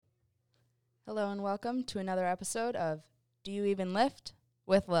Hello and welcome to another episode of Do You Even Lift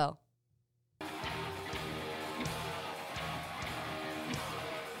with Lil.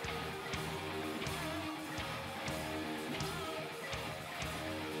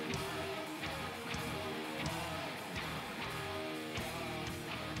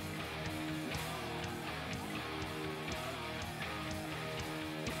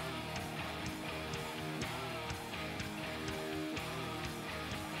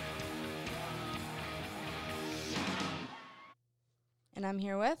 And I'm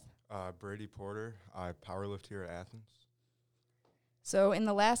here with. Brady Porter. I powerlift here at Athens. So in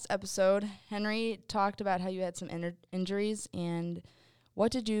the last episode, Henry talked about how you had some injuries, and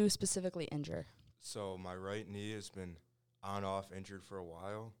what did you specifically injure? So my right knee has been on-off injured for a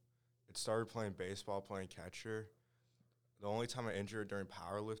while. It started playing baseball, playing catcher. The only time I injured during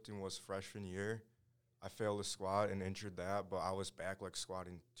powerlifting was freshman year. I failed a squat and injured that, but I was back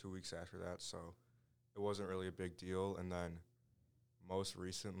squatting 2 weeks after that, so it wasn't really a big deal. And then most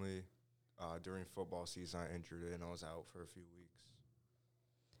recently, during football season, I injured it, and I was out for a few weeks.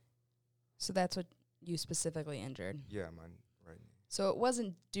 So that's what you specifically injured? Yeah, my right knee. So it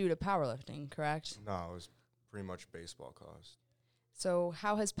wasn't due to powerlifting, correct? No, it was pretty much baseball caused. So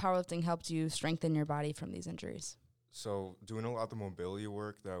how has powerlifting helped you strengthen your body from these injuries? So doing a lot of the mobility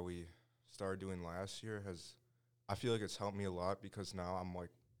work that we started doing last year I feel like it's helped me a lot because now I'm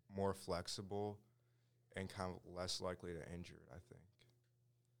more flexible and kind of less likely to injure it, I think.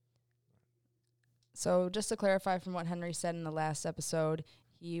 So just to clarify from what Henry said in the last episode,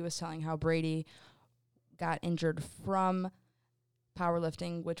 he was telling how Brady got injured from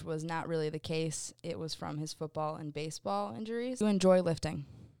powerlifting, which was not really the case. It was from his football and baseball injuries. You enjoy lifting?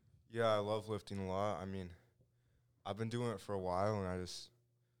 Yeah, I love lifting a lot. I mean, I've been doing it for a while, and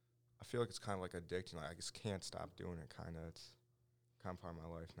I feel like it's kind of like addicting. I just can't stop doing it, kind of. It's kind of part of my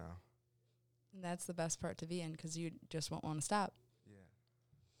life now. And that's the best part to be in because you just won't want to stop. Yeah.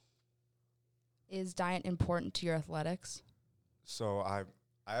 Is diet important to your athletics? So I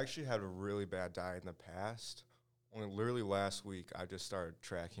actually had a really bad diet in the past. Only literally last week, I just started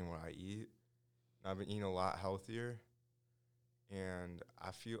tracking what I eat. And I've been eating a lot healthier. And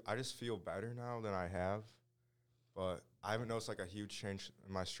I just feel better now than I have. But I haven't noticed a huge change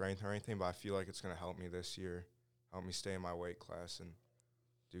in my strength or anything, but I feel like it's going to help me this year, help me stay in my weight class and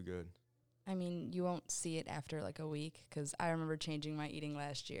do good. I mean, you won't see it after a week because I remember changing my eating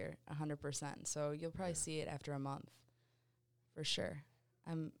last year 100%. So you'll probably see it after a month for sure.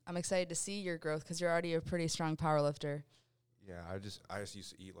 I'm excited to see your growth because you're already a pretty strong power lifter. Yeah, I just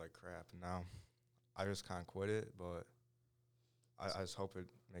used to eat like crap, and now I just can't quit it, but I just hope it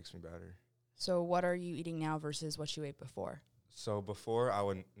makes me better. So what are you eating now versus what you ate before? So before, I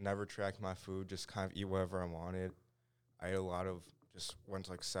would never track my food, just kind of eat whatever I wanted. I ate a lot of, just went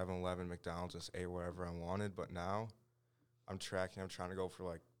to 7-Eleven, McDonald's, just ate whatever I wanted. But now I'm tracking. I'm trying to go for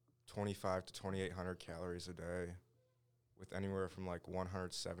 2,500 to 2,800 calories a day with anywhere from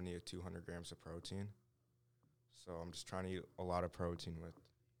 170 to 200 grams of protein. So I'm just trying to eat a lot of protein with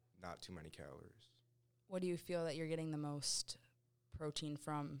not too many calories. What do you feel that you're getting the most protein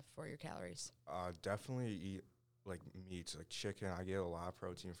from for your calories? Definitely eat meats, like chicken. I get a lot of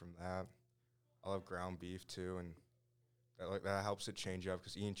protein from that. I love ground beef too, and that helps it change up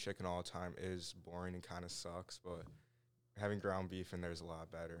because eating chicken all the time is boring and kind of sucks, but having ground beef in there is a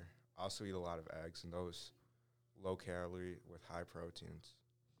lot better. I also eat a lot of eggs, and those low calorie with high proteins.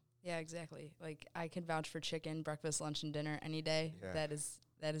 Yeah, exactly. I can vouch for chicken, breakfast, lunch, and dinner any day. Yeah. That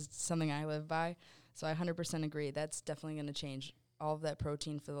is something I live by. So I 100% agree. That's definitely going to change all of that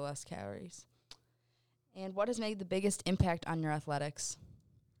protein for the less calories. And what has made the biggest impact on your athletics?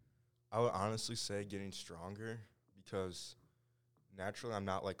 I would honestly say getting stronger because naturally I'm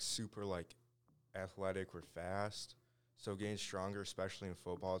not super athletic or fast. So getting stronger, especially in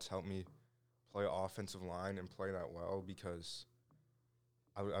football, it's helped me play offensive line and play that well because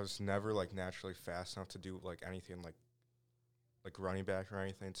I was never naturally fast enough to do anything like running back or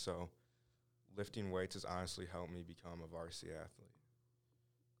anything. So lifting weights has honestly helped me become a varsity athlete.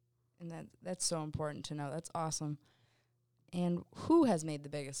 And that's so important to know. That's awesome. And who has made the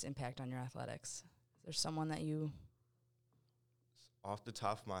biggest impact on your athletics? Is there someone that you... Off the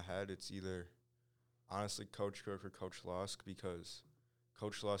top of my head, it's either, honestly, Coach Cook or Coach Lusk because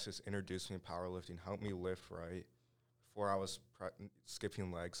Coach Lusk has introduced me to powerlifting, helped me lift right. Before I was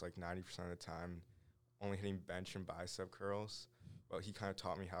skipping legs 90% of the time, only hitting bench and bicep curls. But he kind of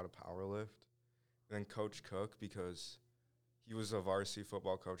taught me how to powerlift. Then Coach Cook because he was a varsity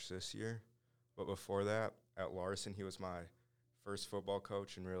football coach this year. But before that, at Larson, he was my first football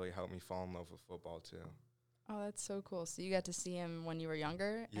coach and really helped me fall in love with football too. Oh, that's so cool. So you got to see him when you were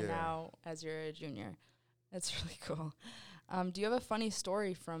younger and Yeah. now as you're a junior. That's really cool. Do you have a funny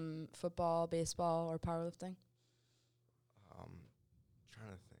story from football, baseball, or powerlifting?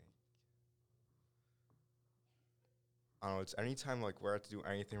 Trying to think. I don't know. It's anytime like where I have to do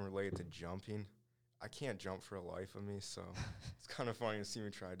anything related to jumping. I can't jump for the life of me, so it's kind of funny to see me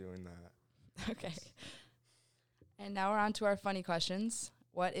try doing that. Okay. And now we're on to our funny questions.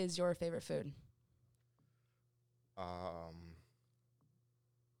 What is your favorite food?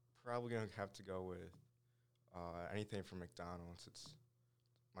 Probably gonna have to go with anything from McDonald's. It's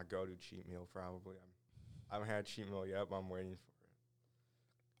my go-to cheat meal. Probably. I haven't had a cheat meal yet, but I'm waiting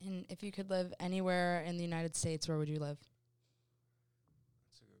for it. And if you could live anywhere in the United States, where would you live?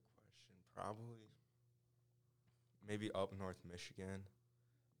 That's a good question. Probably maybe up north Michigan.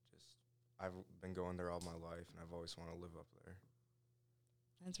 Just I've been going there all my life, and I've always wanted to live up there.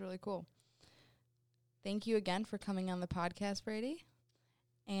 That's really cool. Thank you again for coming on the podcast, Brady.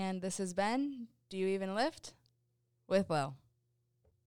 And this has been Do You Even Lift? With Lil.